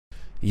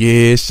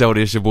Yeah, show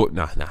this your boy.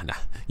 Nah.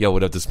 Yo,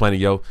 what up? This Planet.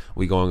 Yo,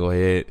 we gonna go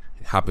ahead,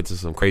 hop into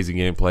some crazy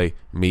gameplay.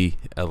 Me,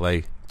 LA,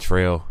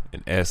 Trail,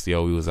 and S.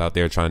 Yo, we was out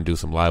there trying to do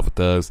some live with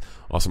thugs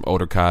on some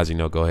older CODs. You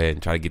know, go ahead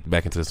and try to get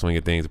back into the swing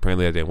of things.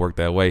 Apparently, that didn't work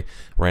that way.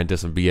 Ran into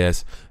some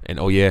BS. And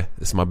oh yeah,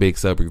 this is my big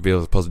sub reveal. I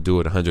was supposed to do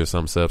it 100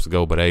 some subs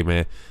ago, but hey,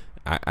 man,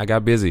 I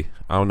got busy.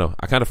 I don't know.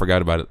 I kind of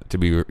forgot about it. To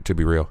be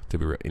real.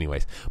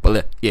 Anyways,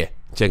 but yeah,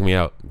 check me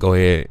out. Go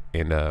ahead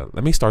and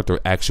let me start the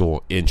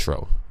actual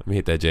intro. Let me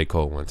hit that J.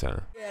 Cole one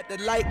time. At the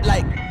light,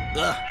 like,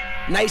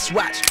 nice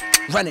watch,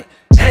 run it.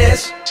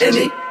 Hands in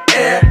the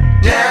air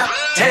now,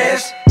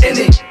 hands in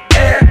the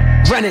air,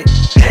 run it.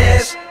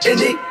 Hands in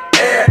the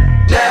air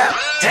now,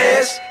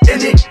 hands in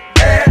the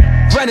air,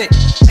 run it.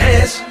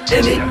 Hands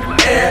in the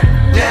air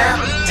now,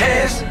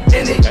 hands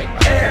in the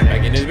air.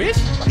 Back in this bitch.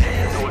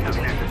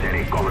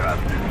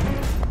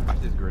 Watch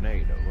this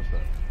grenade though. What's up?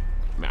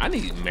 Man, I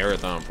need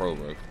Marathon Pro,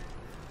 bro.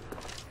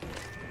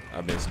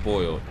 I've been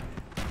spoiled.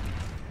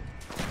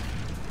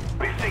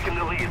 We've taken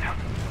the lead.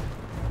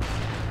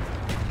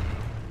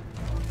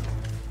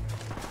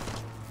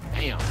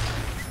 Damn.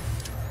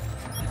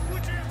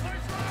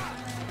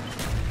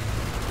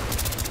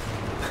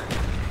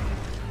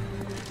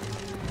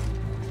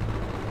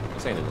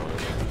 This ain't annoying.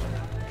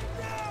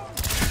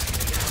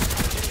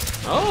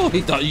 Oh,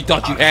 you thought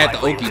you had the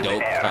okie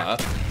doke, huh?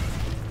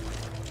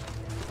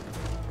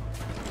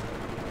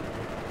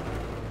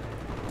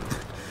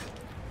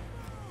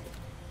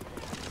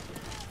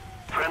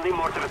 Friendly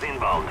mortars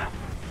inbound.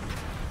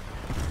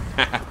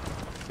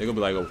 They gonna be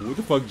like, oh, what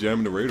the fuck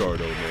jamming the radar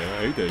though, man?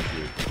 I hate that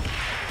shit.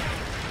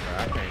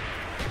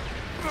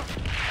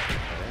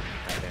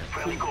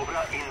 Friendly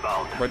Cobra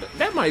inbound. Bro,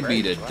 that might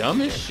be the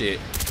dumbest shit.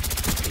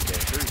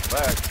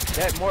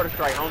 That mortar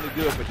strike only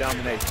good for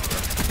domination, bro.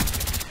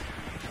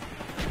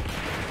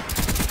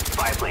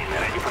 Spy plane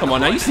ready for Come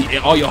on, now you see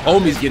all your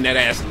homies getting that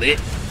ass lit.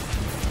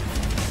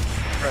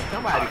 Bro,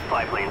 somebody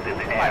spy planes in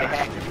the hacked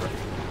air. it, bro.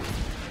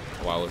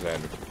 Why was that?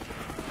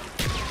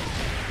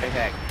 They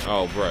hacked it.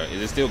 Oh, bro,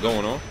 is it still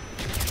going on?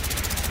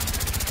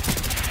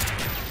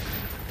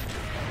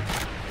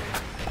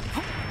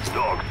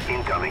 Dogs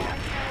incoming.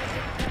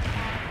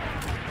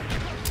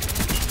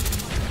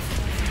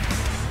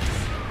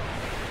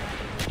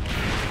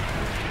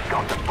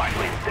 Counter spy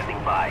plane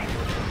standing by.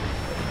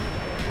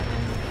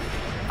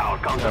 Our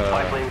counter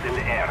spy planes in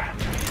the air.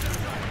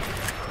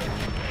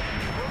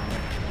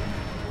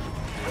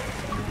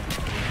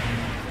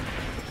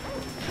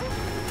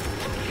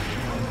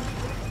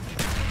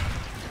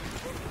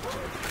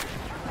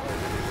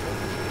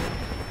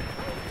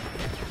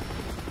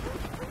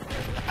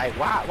 Like,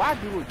 why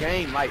do a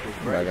game like this,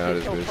 bro? Back out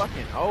It's so this bitch.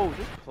 fucking old.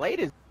 Just play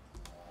this.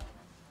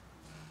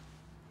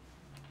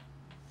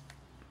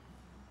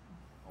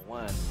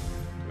 One.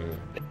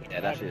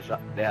 Yeah, that shit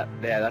shot.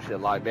 That shit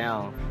locked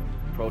down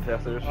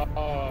protesters.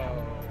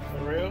 Oh,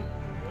 for real?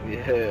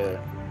 Yeah.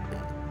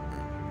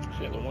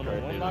 Shit, the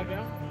one-on-one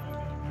lockdown?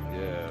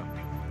 Yeah.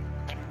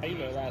 How you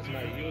know last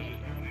night? You was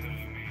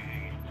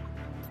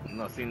You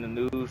know, seen the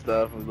news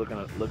stuff. Was looking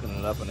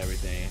it up and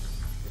everything.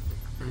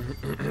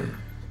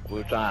 We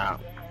were trying.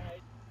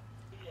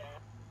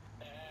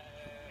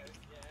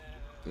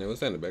 Man,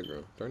 what's that in the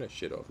background? Turn that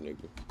shit off,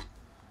 nigga.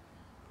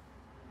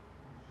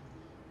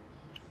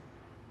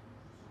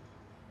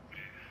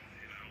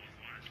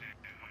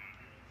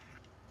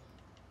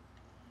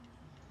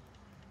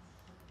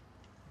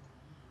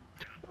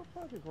 What the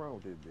fuck is wrong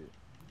with this bitch?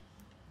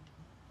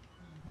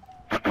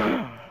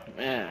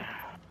 Man.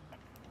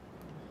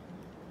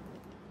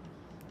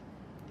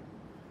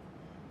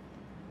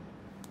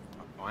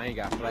 Oh, I ain't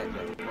got flat yet.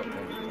 Fuck that bitch. I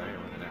ain't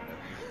running that.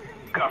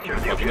 Capture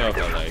the Fucking up,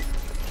 objective. like.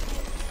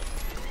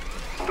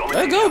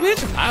 Let's go,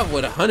 bitch. I'm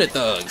with 100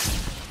 thugs.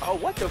 Oh,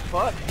 what the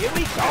fuck? Here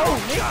we go,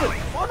 nigga.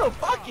 What the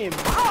fucking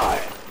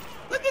mod?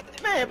 Look at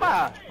this man,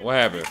 bye. What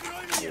happened?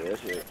 Yeah, that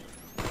shit.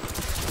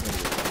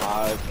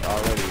 Mods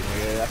already,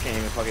 nigga. I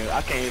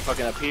can't even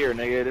fucking appear,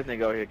 nigga. This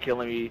nigga over here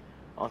killing me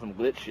on some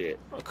glitch shit.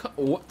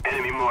 What?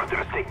 Enemy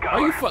mortars take Are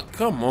you cover.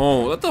 Come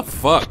on. What the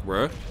fuck,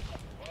 bro?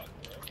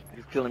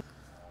 He's killing me.